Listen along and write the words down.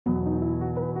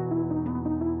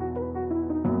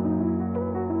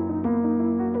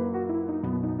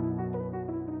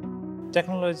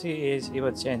Technology is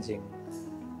ever changing,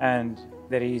 and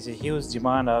there is a huge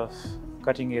demand of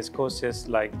cutting-edge courses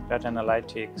like data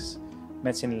analytics,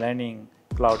 machine learning,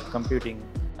 cloud computing.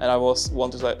 And I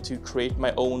wanted to create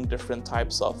my own different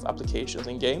types of applications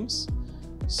and games.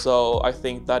 So I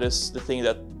think that is the thing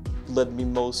that led me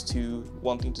most to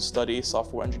wanting to study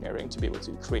software engineering, to be able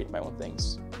to create my own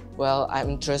things. Well, I'm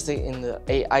interested in the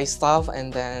AI stuff,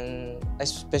 and then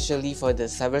especially for the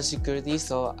cybersecurity,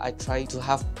 so I try to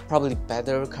have probably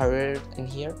better career in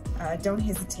here. Don't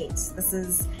hesitate. This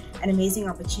is an amazing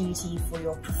opportunity for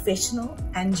your professional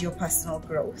and your personal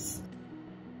growth.